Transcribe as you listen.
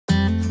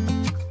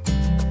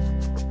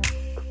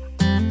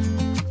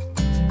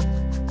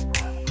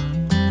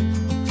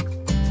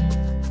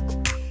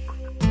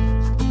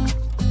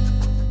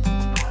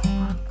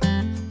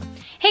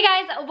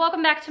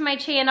welcome back to my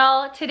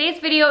channel. Today's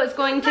video is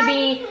going to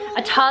be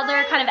a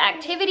toddler kind of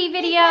activity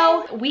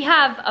video. We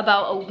have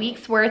about a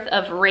week's worth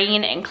of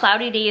rain and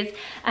cloudy days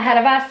ahead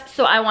of us,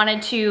 so I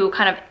wanted to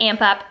kind of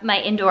amp up my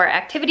indoor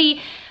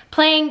activity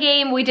playing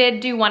game. We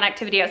did do one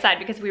activity outside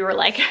because we were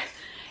like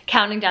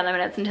counting down the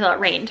minutes until it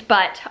rained,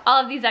 but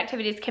all of these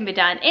activities can be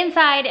done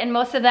inside, and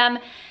most of them,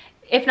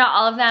 if not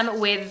all of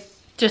them,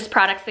 with just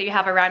products that you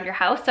have around your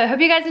house. So I hope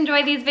you guys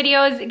enjoy these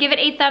videos. Give it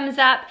a thumbs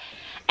up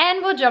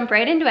and we'll jump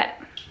right into it.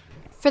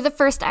 For the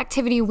first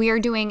activity, we are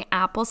doing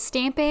apple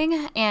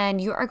stamping, and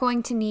you are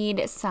going to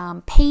need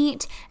some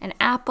paint, an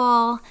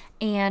apple,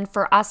 and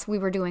for us, we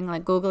were doing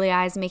like googly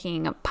eyes,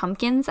 making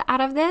pumpkins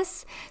out of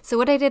this. So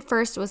what I did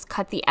first was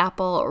cut the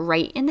apple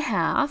right in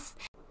half.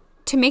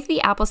 To make the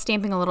apple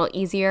stamping a little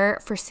easier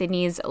for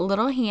Sydney's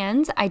little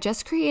hands, I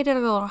just created a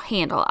little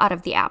handle out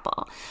of the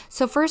apple.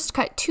 So first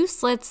cut 2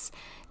 slits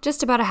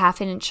just about a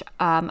 1/2 inch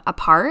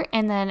apart,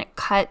 and then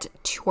cut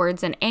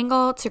towards an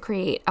angle to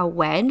create a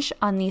wedge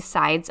on the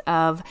sides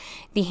of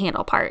the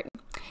handle part.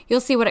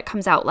 You'll see what it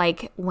comes out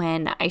like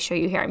when I show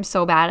you here. I'm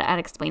so bad at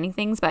explaining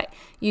things, but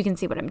you can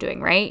see what I'm doing,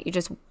 right? You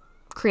just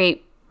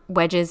create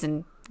wedges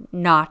and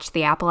notch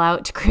the apple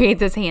out to create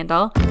this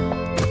handle.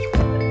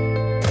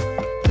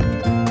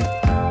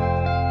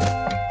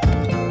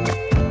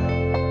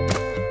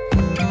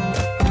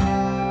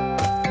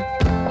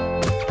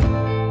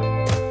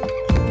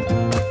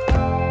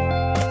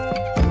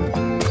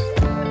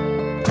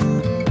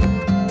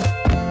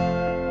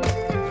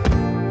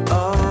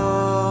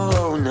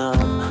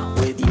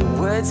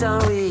 On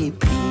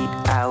repeat,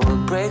 I will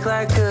break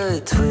like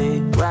a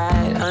twig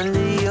right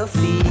under your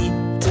feet.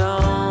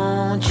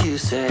 Don't you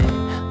say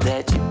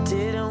that you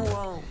didn't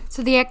want.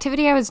 So the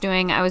activity I was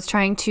doing, I was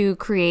trying to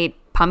create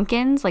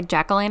pumpkins, like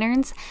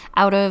jack-o'-lanterns,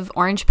 out of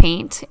orange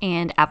paint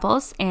and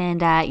apples,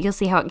 and you'll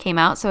see how it came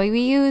out. So we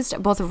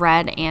used both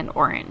red and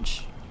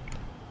orange.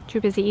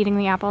 Too busy eating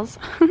the apples.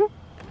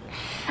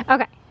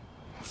 Okay,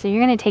 so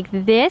you're gonna take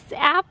this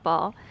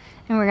apple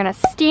and we're gonna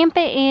stamp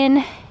it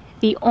in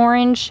the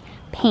orange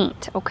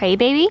paint, okay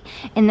baby?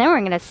 And then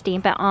we're gonna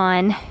stamp it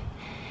on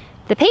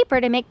the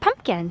paper to make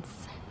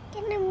pumpkins.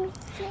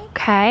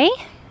 Okay?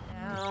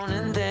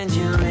 And then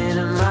you're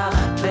in my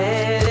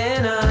bed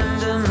and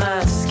under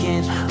my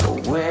skin.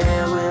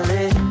 Where will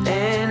it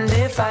end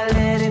if I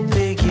let it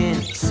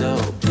begin? So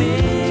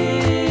bittersweet,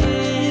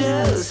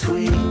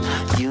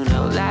 you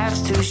know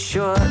life's too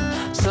short,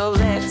 so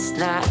let's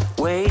not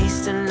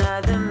waste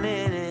another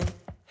minute.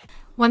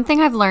 One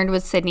thing I've learned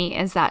with Sydney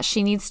is that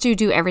she needs to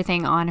do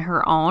everything on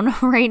her own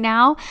right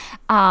now.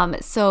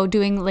 So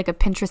doing like a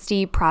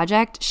Pinteresty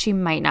project, she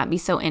might not be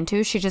so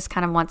into. She just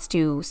kind of wants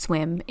to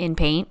swim in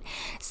paint.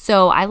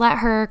 So I let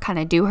her kind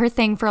of do her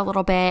thing for a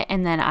little bit,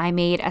 and then I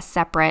made a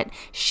separate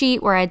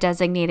sheet where I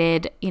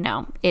designated, you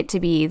know, it to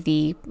be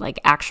the like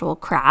actual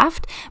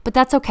craft. But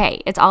that's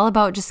okay. It's all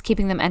about just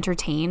keeping them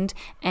entertained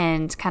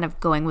and kind of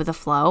going with the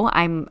flow.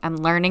 I'm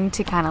learning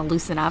to kind of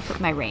loosen up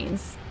my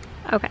reins.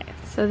 Okay,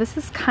 so this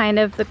is kind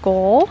of the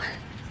goal.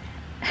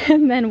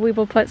 And then we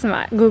will put some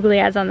googly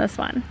eyes on this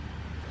one.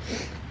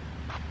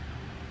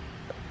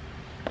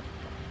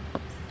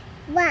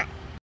 What?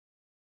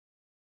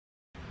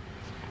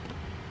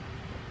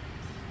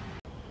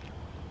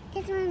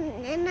 This one,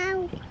 and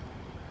I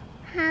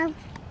have...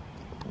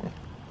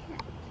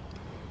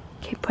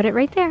 Okay, put it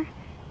right there.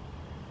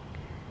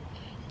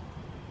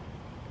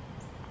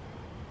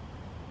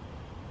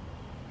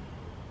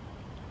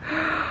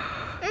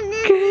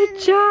 Good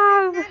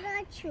job.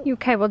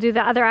 Okay, we'll do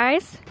the other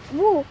eyes.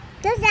 Whoa,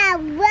 those are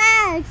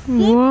words.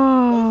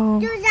 Whoa.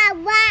 Those are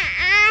white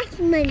eyes,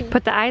 money.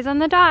 Put the eyes on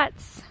the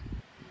dots.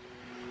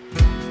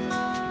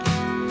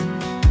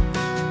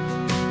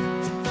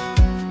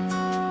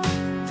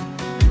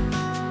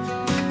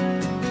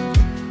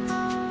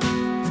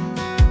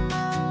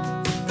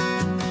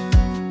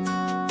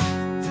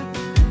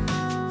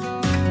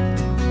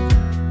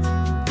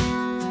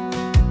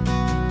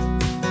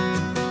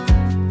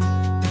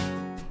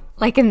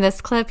 Like in this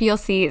clip, you'll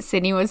see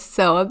Sydney was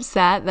so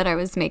upset that I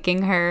was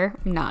making her,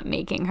 not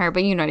making her,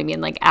 but you know what I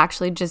mean, like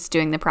actually just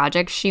doing the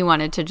project. She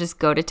wanted to just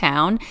go to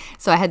town.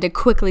 So I had to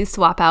quickly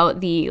swap out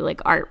the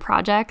like art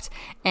project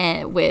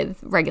and with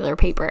regular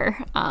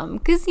paper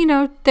because, you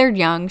know, they're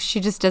young. She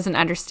just doesn't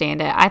understand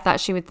it. I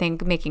thought she would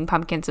think making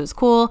pumpkins was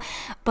cool.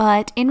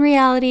 But in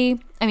reality,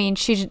 I mean,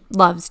 she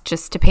loves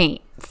just to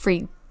paint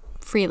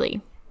freely.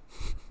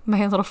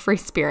 My little free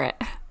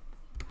spirit.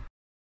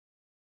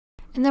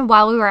 And then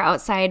while we were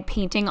outside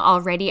painting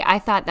already, I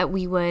thought that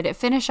we would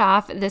finish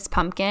off this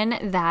pumpkin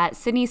that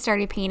Sydney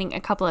started painting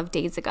a couple of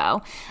days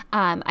ago.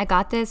 I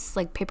got this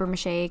like paper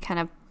mache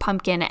kind of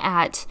pumpkin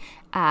at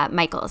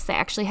Michael's. They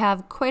actually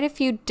have quite a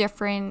few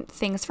different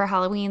things for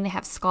Halloween. They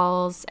have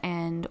skulls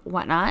and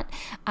whatnot.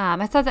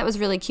 I thought that was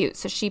really cute.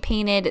 So she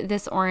painted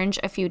this orange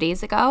a few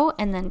days ago,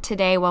 and then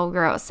today while we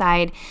were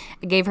outside,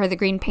 I gave her the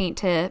green paint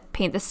to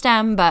paint the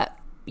stem, but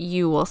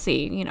you will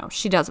see, you know,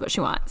 she does what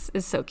she wants.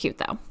 It's so cute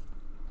though.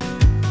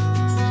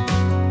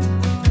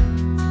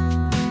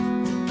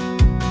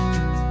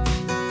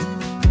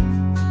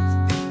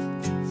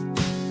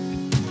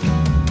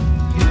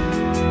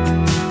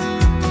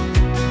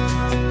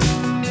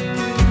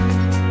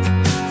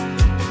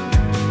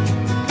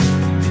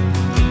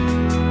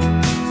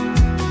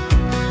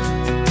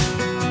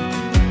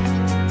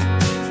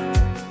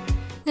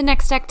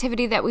 next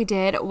activity that we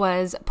did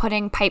was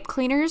putting pipe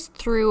cleaners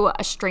through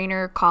a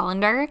strainer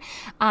colander.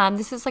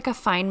 This is like a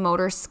fine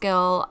motor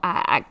skill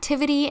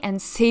activity, and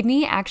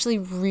Sydney actually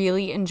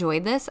really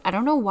enjoyed this. I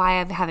don't know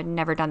why I haven't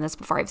never done this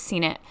before. I've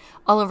seen it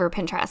all over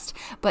Pinterest,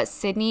 but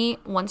Sydney,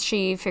 once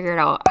she figured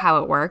out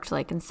how it worked,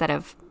 like instead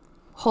of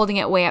holding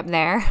it way up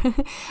there,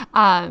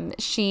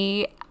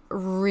 she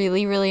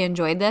really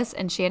enjoyed this,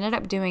 and she ended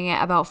up doing it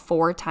about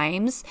 4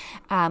 times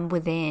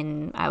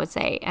within, I would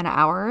say, an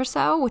hour or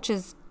so, which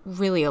is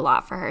really a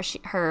lot for her.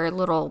 Her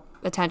little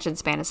attention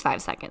span is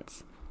 5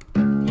 seconds.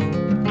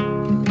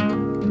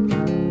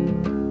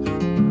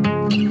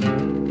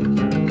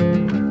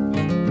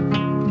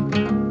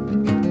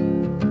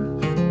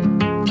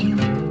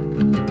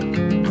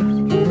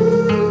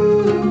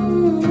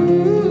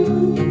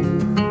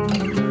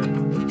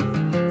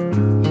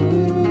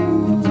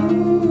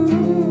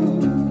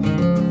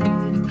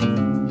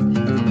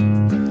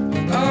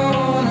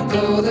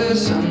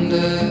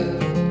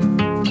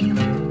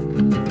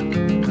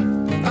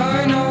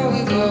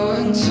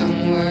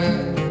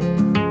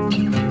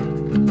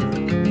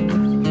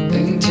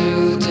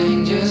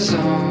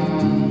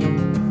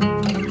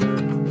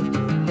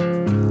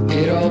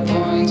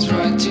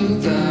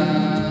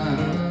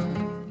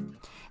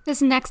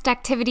 This next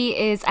activity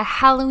is a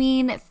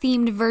Halloween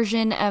themed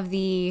version of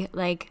the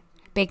like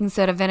baking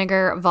soda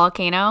vinegar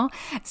volcano.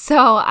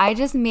 So I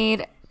just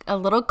made a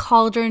little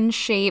cauldron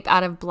shape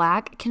out of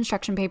black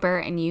construction paper,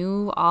 and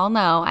you all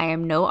know I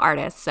am no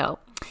artist, so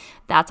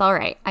that's all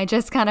right. I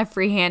just kind of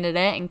freehanded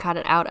it and cut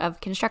it out of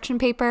construction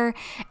paper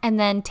and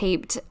then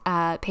taped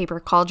a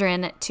paper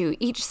cauldron to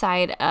each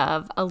side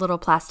of a little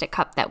plastic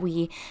cup that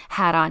we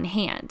had on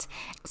hand.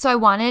 So I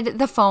wanted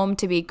the foam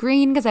to be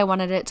green because I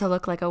wanted it to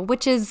look like a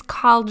witch's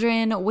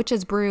cauldron,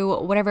 witch's brew,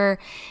 whatever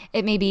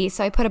it may be.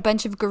 So I put a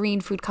bunch of green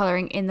food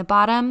coloring in the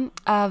bottom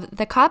of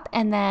the cup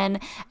and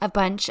then a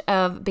bunch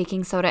of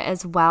baking soda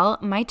as well.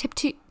 My tip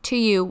to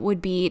you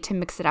would be to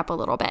mix it up a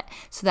little bit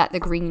so that the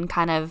green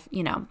kind of,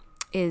 you know,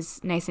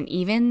 is nice and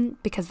even,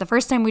 because the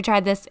first time we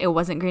tried this, it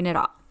wasn't green at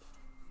all.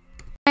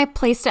 I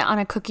placed it on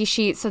a cookie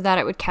sheet so that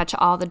it would catch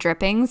all the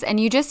drippings, and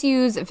you just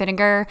use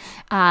vinegar,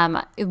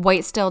 white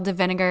distilled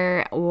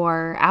vinegar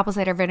or apple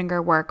cider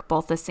vinegar work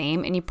both the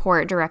same, and you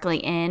pour it directly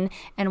in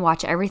and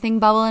watch everything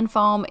bubble and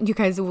foam. You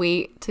guys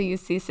wait till you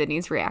see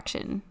Sydney's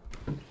reaction.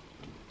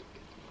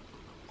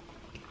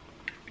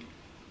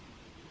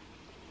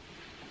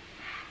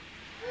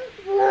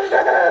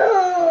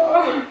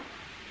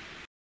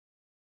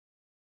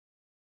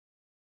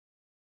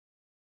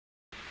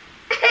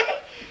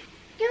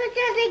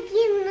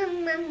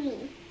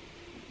 Mommy.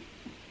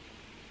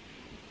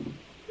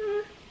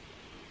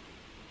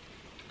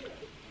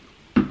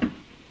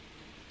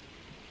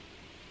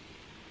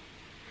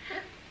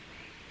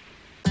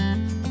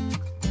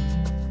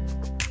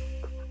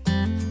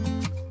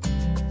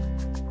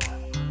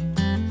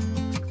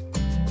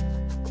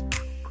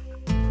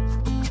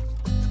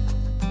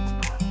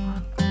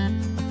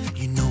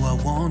 You know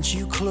I want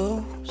you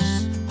close,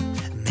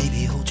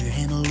 maybe hold your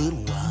hand a little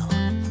while.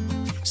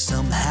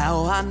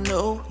 Somehow I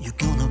know you're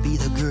gonna be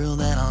the girl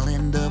that I'll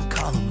end up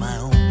calling my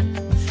own.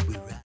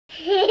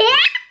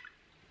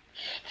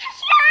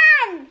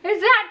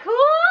 Is that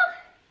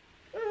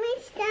cool?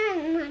 Mommy's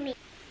done, Mommy.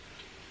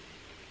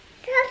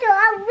 So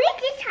I'll read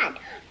this hand.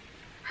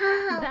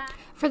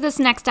 For this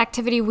next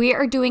activity, we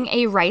are doing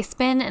a rice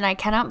bin, and I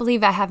cannot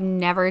believe I have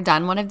never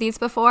done one of these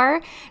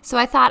before. So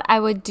I thought I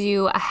would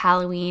do a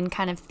Halloween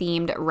kind of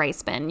themed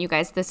rice bin. You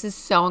guys, this is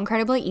so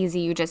incredibly easy.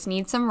 You just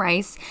need some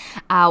rice.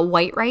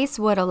 White rice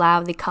would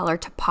allow the color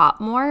to pop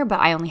more, but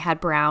I only had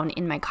brown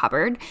in my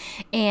cupboard.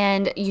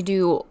 And you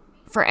do,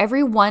 for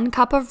every 1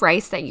 cup of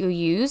rice that you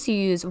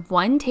use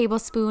 1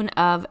 tablespoon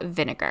of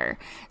vinegar.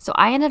 So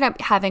I ended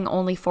up having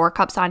only 4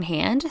 cups on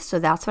hand. So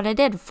that's what I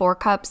did. 4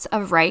 cups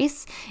of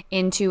rice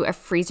into a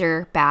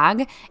freezer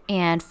bag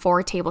and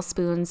 4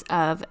 tablespoons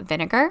of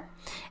vinegar.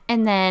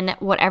 And then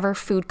whatever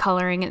food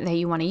coloring that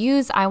you want to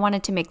use, I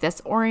wanted to make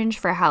this orange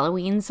for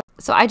Halloween.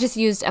 So I just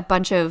used a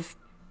bunch of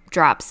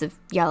drops of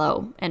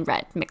yellow and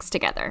red mixed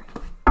together.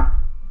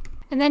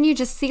 And then you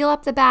just seal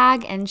up the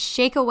bag and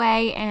shake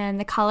away, and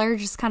the color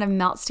just kind of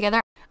melts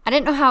together. I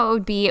didn't know how it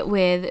would be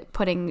with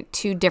putting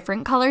 2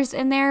 different colors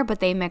in there, but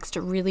they mixed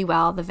really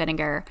well. The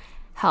vinegar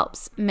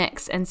helps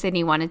mix, and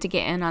Sydney wanted to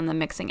get in on the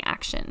mixing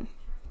action.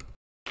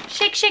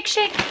 Shake, shake,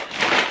 shake.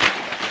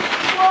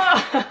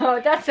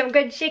 Whoa, that's some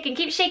good shaking.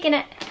 Keep shaking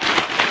it.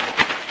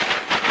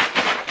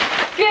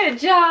 Good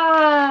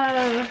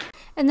job.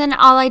 And then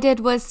all I did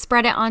was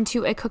spread it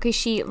onto a cookie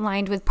sheet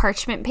lined with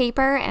parchment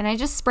paper, and I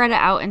just spread it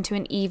out into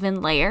an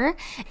even layer.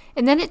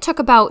 And then it took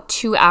about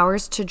 2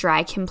 hours to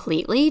dry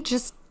completely.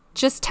 Just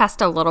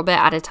test a little bit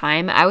at a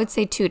time. I would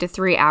say 2 to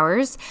 3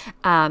 hours,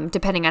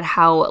 depending on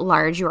how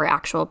large your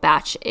actual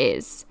batch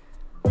is.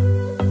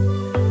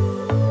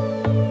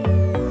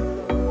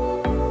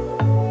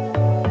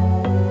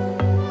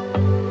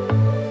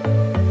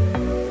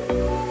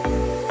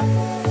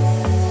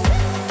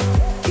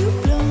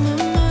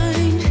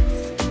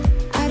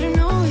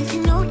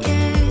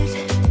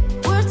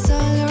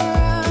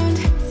 Around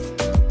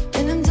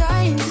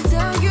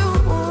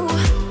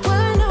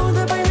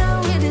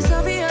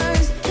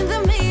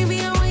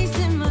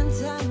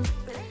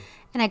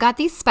got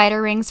these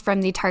spider rings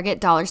from the Target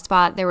dollar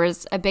spot. There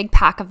was a big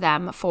pack of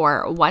them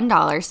for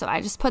 $1, so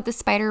I just put the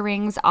spider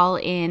rings all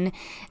in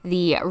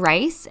the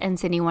rice, and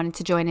Sydney wanted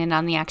to join in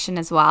on the action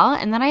as well.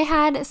 And then I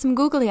had some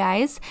googly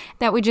eyes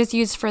that we just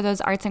used for those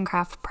arts and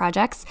craft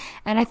projects,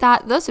 and I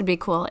thought those would be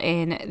cool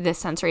in this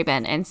sensory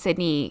bin, and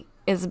Sydney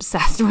is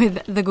obsessed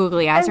with the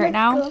googly eyes right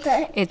now.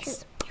 You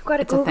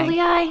got a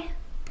googly eye?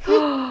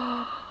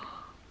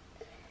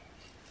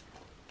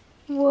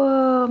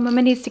 Whoa,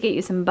 Mama needs to get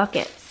you some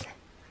buckets.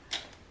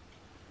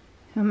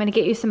 You want me to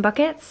get you some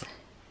buckets?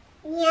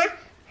 Yeah.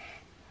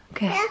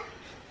 Okay. Yeah.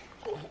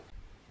 Are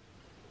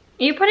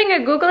you putting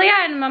a googly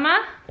eye on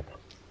Mama?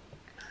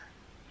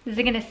 Is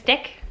it gonna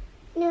stick?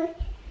 No.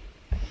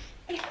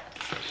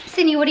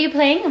 Sydney, what are you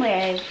playing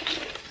with?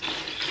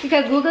 You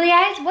got googly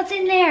eyes? What's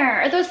in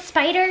there? Are those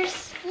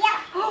spiders? Yeah.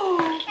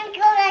 I'm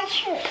going to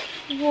shoot.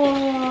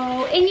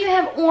 Whoa, and you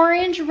have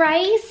orange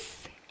rice?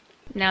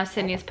 Now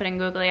Sydney's putting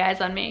googly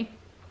eyes on me.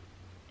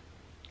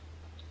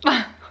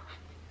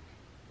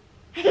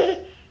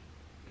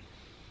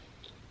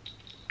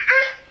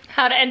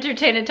 How to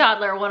entertain a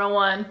toddler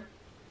 101.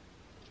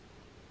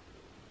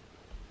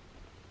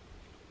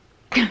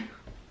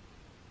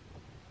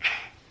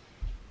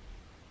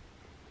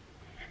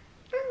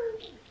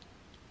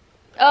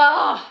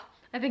 Oh,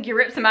 I think you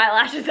ripped some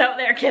eyelashes out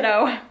there,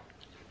 kiddo.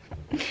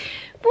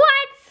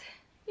 What?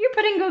 You're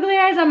putting googly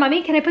eyes on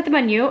Mommy? Can I put them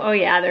on you? Oh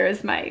yeah,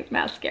 there's my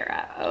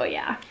mascara. Oh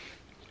yeah.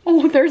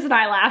 Oh, there's an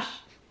eyelash.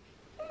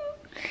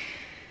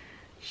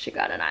 She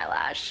got an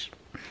eyelash.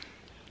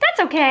 That's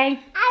okay.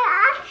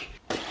 Eyelash.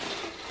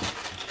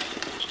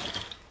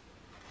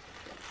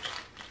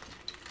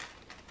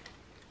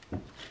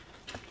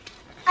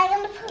 I'm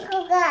gonna put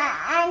Google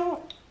on.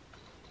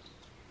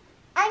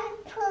 I'm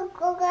put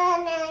Google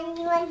on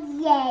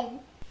your head.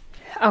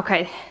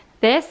 Okay,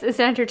 this is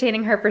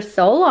entertaining her for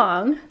so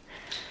long.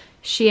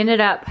 She ended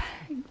up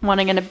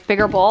wanting in a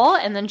bigger bowl,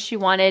 and then she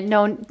wanted,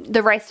 no,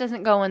 the rice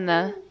doesn't go in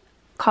the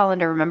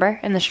colander, remember,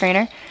 in the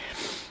strainer.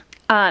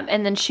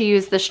 And then she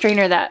used the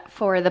strainer that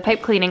for the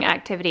pipe cleaning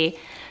activity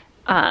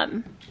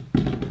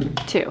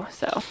too.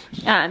 So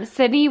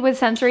Sydney with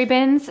sensory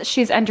bins,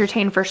 she's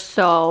entertained for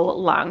so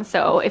long.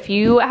 So if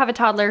you have a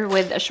toddler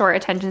with a short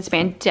attention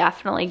span,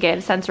 definitely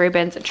give sensory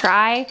bins a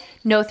try.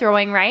 No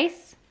throwing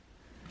rice.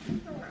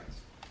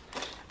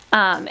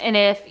 And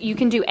if you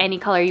can do any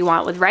color you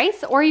want with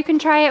rice, or you can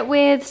try it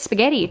with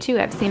spaghetti too.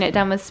 I've seen it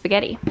done with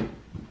spaghetti.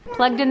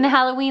 Plugged in the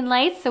Halloween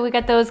lights, so we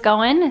got those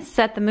going,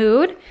 set the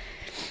mood.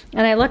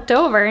 And I looked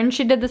over and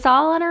she did this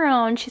all on her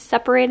own. She's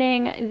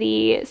separating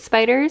the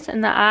spiders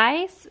and the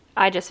eyes.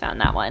 I just found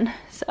that one.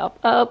 So,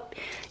 oh,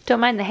 don't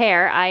mind the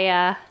hair.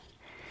 I'm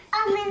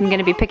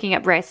gonna be picking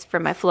up rice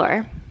from my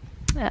floor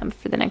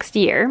for the next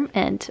year.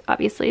 And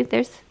obviously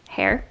there's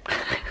hair.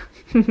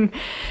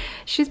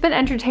 She's been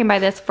entertained by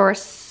this for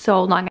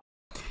so long.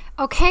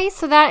 Okay,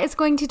 so that is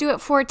going to do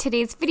it for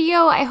today's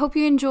video. I hope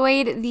you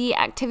enjoyed the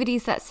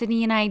activities that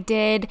Sydney and I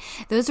did.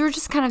 Those were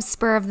just kind of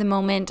spur of the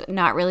moment,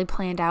 not really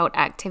planned out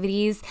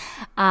activities.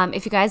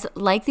 If you guys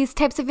like these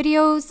types of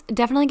videos,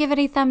 definitely give it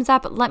a thumbs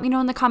up. Let me know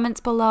in the comments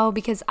below,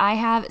 because I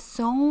have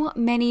so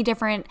many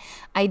different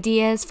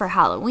ideas for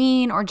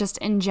Halloween or just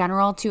in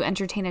general to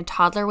entertain a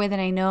toddler with,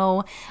 and I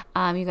know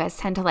you guys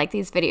tend to like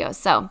these videos.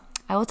 So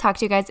I will talk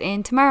to you guys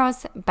in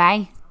tomorrow's.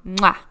 Bye.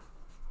 Mwah.